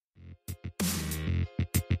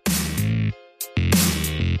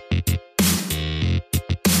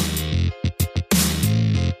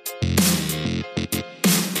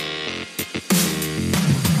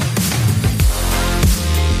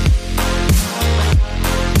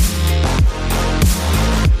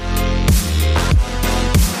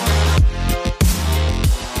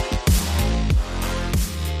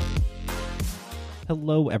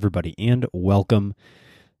Hello, everybody, and welcome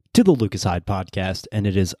to the Lucas Hyde Podcast. And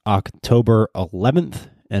it is October 11th,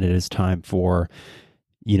 and it is time for,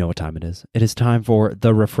 you know what time it is. It is time for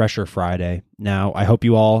the Refresher Friday. Now, I hope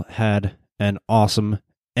you all had an awesome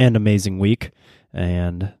and amazing week,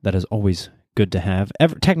 and that is always good to have.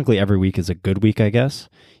 Technically, every week is a good week, I guess,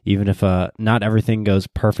 even if not everything goes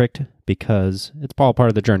perfect, because it's all part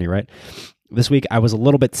of the journey, right? This week, I was a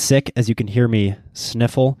little bit sick, as you can hear me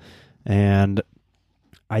sniffle, and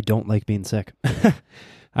I don't like being sick.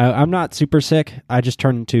 I'm not super sick. I just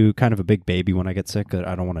turn into kind of a big baby when I get sick.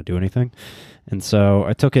 I don't want to do anything. And so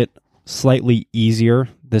I took it slightly easier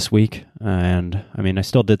this week. And I mean, I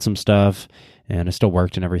still did some stuff and I still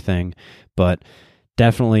worked and everything, but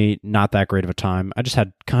definitely not that great of a time. I just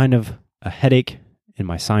had kind of a headache in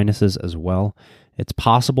my sinuses as well. It's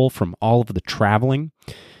possible from all of the traveling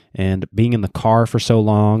and being in the car for so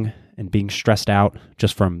long and being stressed out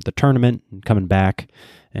just from the tournament and coming back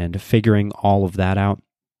and figuring all of that out.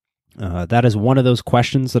 That is one of those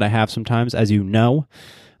questions that I have sometimes. As you know,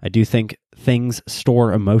 I do think things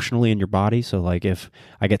store emotionally in your body. So like if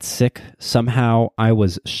I get sick, somehow I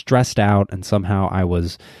was stressed out and somehow I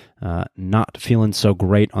was not feeling so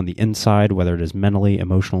great on the inside, whether it is mentally,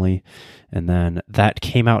 emotionally, and then that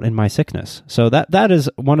came out in my sickness. So that is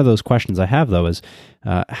one of those questions I have, though, is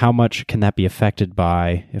how much can that be affected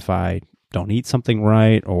by if I don't eat something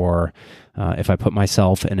right, or if I put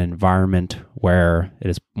myself in an environment where it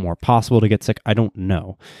is more possible to get sick? I don't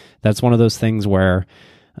know. That's one of those things where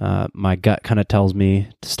my gut kind of tells me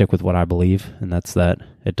to stick with what I believe, and that's that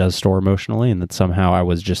it does store emotionally, and that somehow I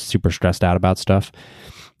was just super stressed out about stuff.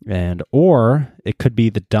 Or it could be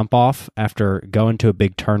the dump off after going to a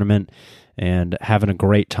big tournament and having a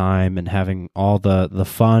great time and having all the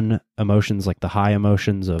fun emotions, like the high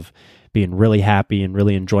emotions of being really happy and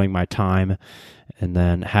really enjoying my time, and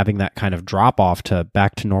then having that kind of drop off to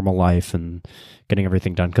back to normal life and getting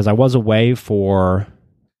everything done. Because I was away for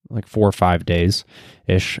like 4 or 5 days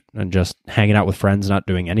ish and just hanging out with friends, not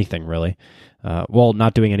doing anything really.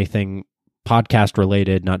 Not doing anything podcast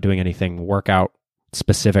related, not doing anything workout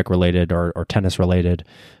specific related or tennis related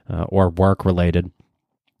or work related.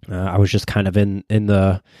 I was just kind of in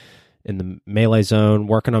the melee zone,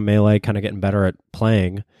 working on melee, kind of getting better at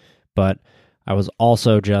playing, but I was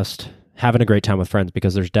also just having a great time with friends,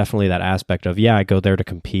 because there's definitely that aspect of, I go there to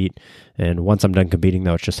compete, and once I'm done competing,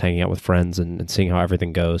 though, it's just hanging out with friends and seeing how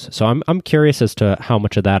everything goes. So I'm curious as to how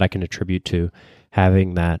much of that I can attribute to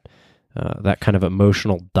having that kind of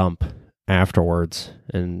emotional dump afterwards.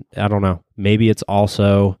 And I don't know, maybe it's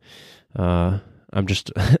also I'm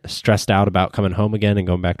just stressed out about coming home again and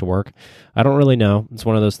going back to work. I don't really know. It's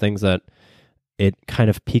one of those things that it kind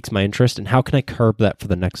of piques my interest, and how can I curb that for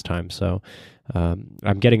the next time? So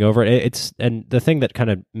I'm getting over it. And the thing that kind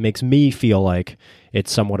of makes me feel like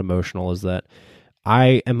it's somewhat emotional is that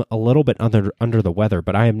I am a little bit under the weather,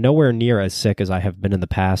 but I am nowhere near as sick as I have been in the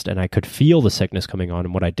past, and I could feel the sickness coming on.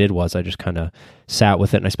 And what I did was I just kind of sat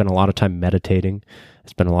with it, and I spent a lot of time meditating. I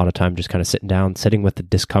spent a lot of time just kind of sitting with the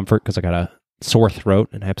discomfort, because I got a sore throat,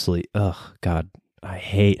 and absolutely, God, I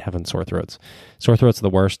hate having sore throats. Sore throats are the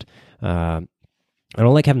worst. I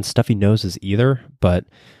don't like having stuffy noses either, but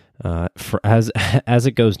as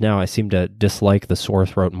it goes now, I seem to dislike the sore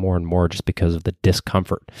throat more and more just because of the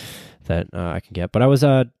discomfort that I can get. But I was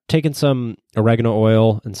taking some oregano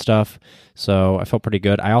oil and stuff, so I felt pretty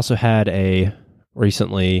good. I also had a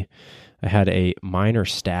minor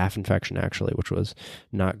staph infection, actually, which was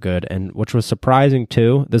not good, and which was surprising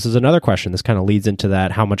too. This is another question. This kind of leads into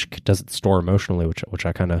that. How much does it store emotionally, which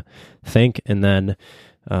I kind of think. And then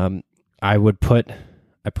I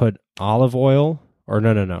put olive oil, or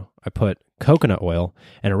no. I put coconut oil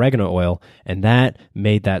and oregano oil, and that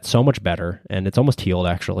made that so much better, and it's almost healed,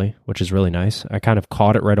 actually, which is really nice. I kind of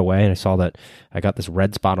caught it right away, and I saw that I got this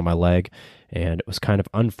red spot on my leg, and it was kind of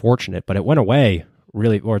unfortunate, but it went away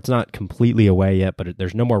really, or it's not completely away yet, but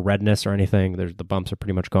there's no more redness or anything. The bumps are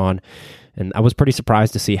pretty much gone, and I was pretty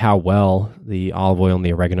surprised to see how well the olive oil and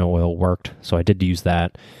the oregano oil worked, so I did use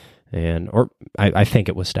that. I think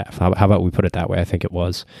it was staph. How about we put it that way? I think it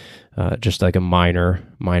was just like a minor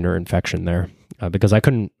infection there, because I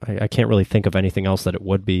can't really think of anything else that it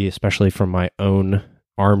would be, especially from my own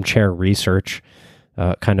armchair research,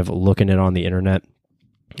 kind of looking it on the internet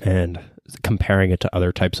and comparing it to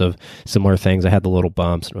other types of similar things. I had the little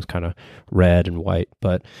bumps, and it was kind of red and white,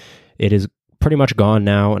 but it is pretty much gone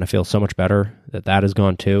now, and I feel so much better that is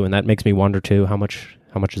gone too, and that makes me wonder too, how much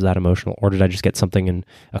is that emotional? Or did I just get something in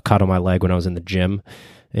a cut on my leg when I was in the gym?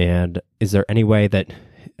 And is there any way that,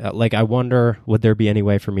 I wonder, would there be any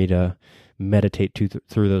way for me to meditate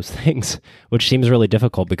through those things, which seems really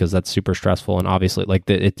difficult because that's super stressful. And obviously, like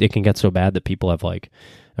it can get so bad that people have like,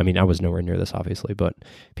 I mean, I was nowhere near this obviously, but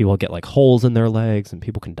people get like holes in their legs and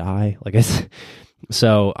people can die. Like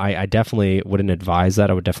so I definitely wouldn't advise that.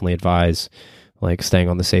 I would definitely advise like staying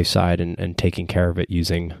on the safe side and taking care of it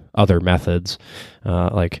using other methods,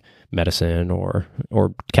 like medicine or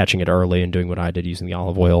catching it early and doing what I did using the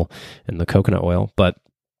olive oil and the coconut oil. But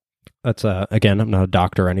that's, again, I'm not a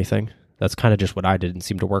doctor or anything. That's kind of just what I did and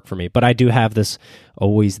seemed to work for me. But I do have this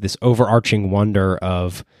overarching wonder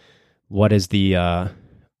of what is the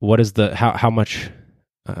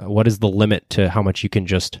limit to how much you can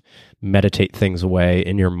just meditate things away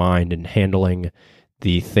in your mind and handling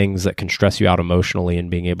the things that can stress you out emotionally and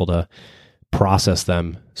being able to process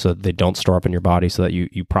them so that they don't store up in your body, so that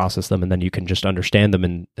you process them and then you can just understand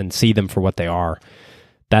them and see them for what they are.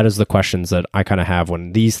 That is the questions that I kind of have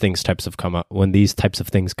when these types of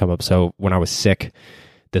things come up. So when I was sick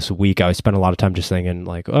this week, I spent a lot of time just thinking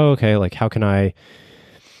like, oh, okay, like how can I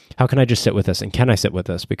just sit with this, and can I sit with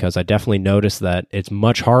this? Because I definitely noticed that it's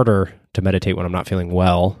much harder to meditate when I'm not feeling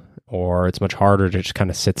well, or it's much harder to just kind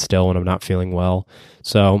of sit still when I'm not feeling well.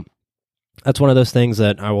 So that's one of those things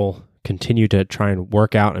that I will continue to try and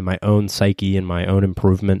work out in my own psyche and my own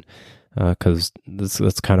improvement, because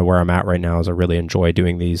that's kind of where I'm at right now. Is I really enjoy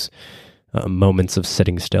doing these moments of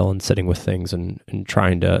sitting still and sitting with things and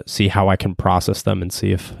trying to see how I can process them and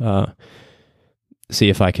see if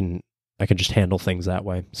I can just handle things that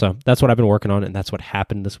way. So that's what I've been working on, and that's what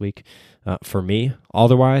happened this week for me.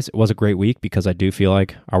 Otherwise, it was a great week because I do feel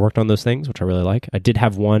like I worked on those things, which I really like. I did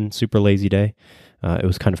have one super lazy day. It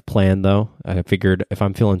was kind of planned, though. I figured if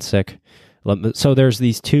I'm feeling sick... So there's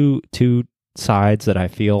these two sides that I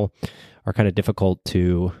feel are kind of difficult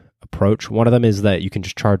to approach. One of them is that you can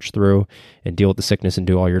just charge through and deal with the sickness and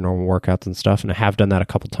do all your normal workouts and stuff, and I have done that a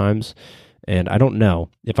couple times. And I don't know,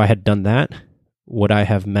 if I had done that, would I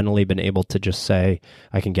have mentally been able to just say,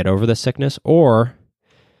 I can get over this sickness? Or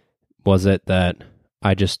was it that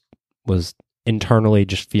I just was internally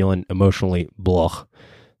just feeling emotionally blah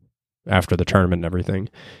after the tournament and everything,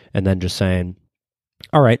 and then just saying,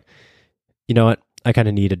 all right, you know what? I kind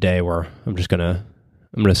of need a day where I'm gonna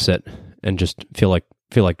sit and just feel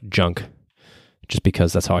like junk, just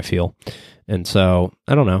because that's how I feel. And so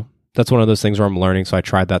I don't know. That's one of those things where I'm learning. So I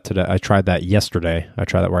tried that today. I tried that yesterday. I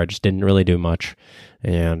tried that where I just didn't really do much,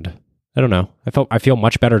 and I don't know. I feel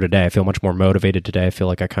much better today. I feel much more motivated today. I feel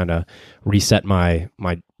like I kind of reset my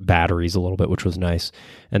batteries a little bit, which was nice.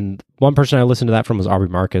 And one person I listened to that from was Aubrey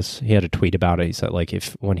Marcus. He had a tweet about it. He said, like,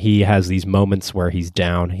 when he has these moments where he's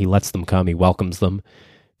down, he lets them come. He welcomes them,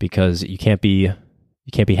 because you can't be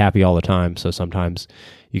happy all the time. So sometimes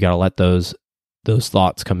you got to let those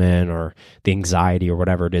thoughts come in, or the anxiety or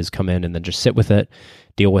whatever it is come in, and then just sit with it,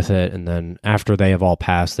 deal with it. And then after they have all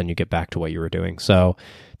passed, then you get back to what you were doing. So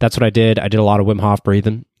that's what I did. I did a lot of Wim Hof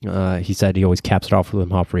breathing. He said he always caps it off with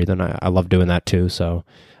Wim Hof breathing. I love doing that too. So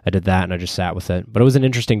I did that, and I just sat with it. But it was an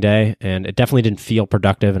interesting day, and it definitely didn't feel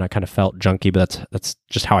productive, and I kind of felt junky, but that's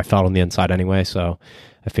just how I felt on the inside anyway. So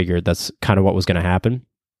I figured that's kind of what was going to happen.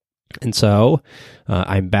 And so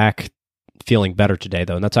I'm back feeling better today,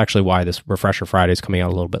 though, and that's actually why this Refresher Friday is coming out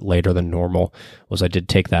a little bit later than normal. Was I did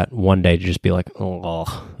take that one day to just be like,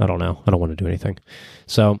 oh, I don't know, I don't want to do anything.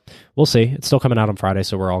 So we'll see. It's still coming out on Friday,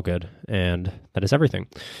 so we're all good, and that is everything.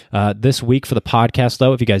 This week for the podcast,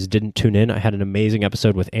 though, if you guys didn't tune in, I had an amazing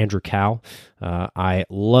episode with Andrew Cowell. I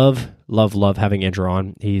love having Andrew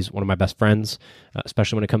on. He's one of my best friends,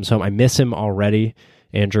 especially when it comes home. I miss him already.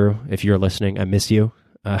 Andrew, if you're listening, I miss you.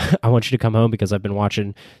 I want you to come home, because I've been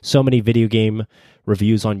watching so many video game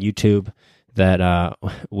reviews on YouTube that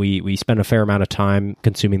we spend a fair amount of time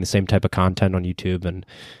consuming the same type of content on YouTube and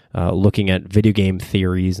looking at video game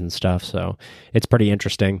theories and stuff. So it's pretty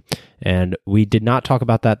interesting. And we did not talk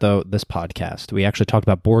about that, though, this podcast. We actually talked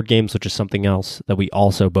about board games, which is something else that we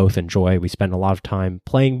also both enjoy. We spend a lot of time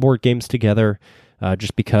playing board games together,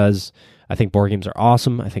 just because I think board games are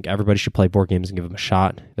awesome. I think everybody should play board games and give them a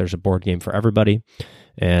shot. There's a board game for everybody.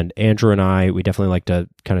 And Andrew and I, we definitely like to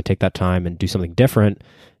kind of take that time and do something different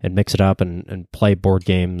and mix it up and play board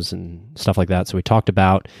games and stuff like that. So we talked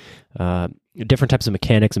about different types of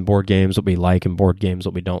mechanics in board games, what we like in board games,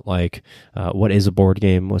 what we don't like. What is a board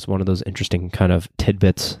game was one of those interesting kind of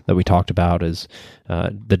tidbits that we talked about, is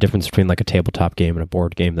the difference between like a tabletop game and a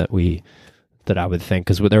board game that I would think.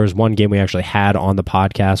 Because there was one game we actually had on the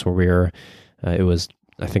podcast where it was,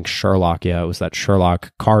 I think, Sherlock. Yeah, it was that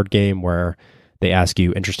Sherlock card game where they ask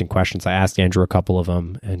you interesting questions. I asked Andrew a couple of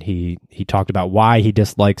them, and he talked about why he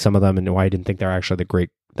disliked some of them and why he didn't think they're actually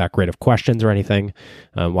that great of questions or anything,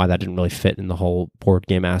 why that didn't really fit in the whole board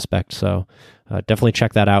game aspect. So definitely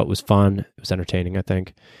check that out. It was fun. It was entertaining, I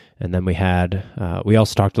think. And then we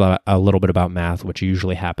also talked a little bit about math, which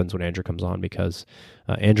usually happens when Andrew comes on, because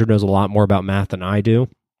Andrew knows a lot more about math than I do.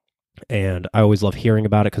 And I always love hearing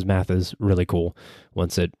about it because math is really cool.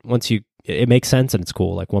 It makes sense and it's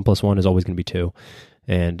cool. Like 1 + 1 is always going to be 2.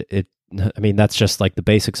 And that's just like the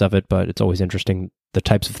basics of it, but it's always interesting the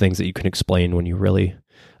types of things that you can explain when you really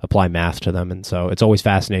apply math to them. And so it's always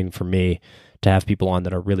fascinating for me to have people on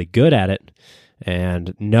that are really good at it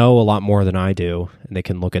and know a lot more than I do. And they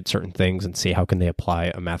can look at certain things and see how can they apply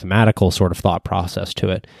a mathematical sort of thought process to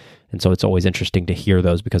it. And so it's always interesting to hear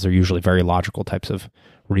those because they're usually very logical types of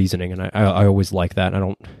reasoning. And I always like that. I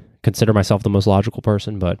don't consider myself the most logical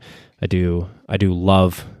person, but I do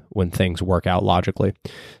love when things work out logically.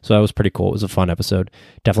 So that was pretty cool. It was a fun episode.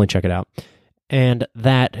 Definitely check it out. And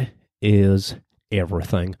that is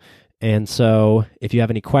everything. And so if you have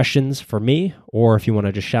any questions for me, or if you want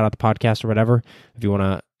to just shout out the podcast or whatever, if you want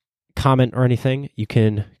to comment or anything, you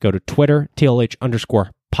can go to Twitter,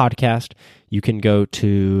 TLH_podcast. You can go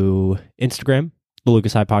to Instagram, the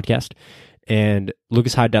Lucas Hyde Podcast, and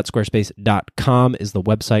lucashyde.squarespace.com is the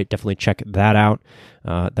website. Definitely check that out.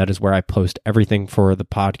 That is where I post everything for the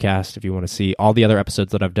podcast if you want to see all the other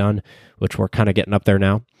episodes that I've done, which we're kind of getting up there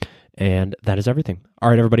now. And that is everything. All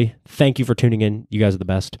right, everybody. Thank you for tuning in. You guys are the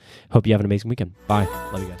best. Hope you have an amazing weekend. Bye.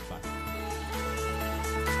 Love you guys. Bye.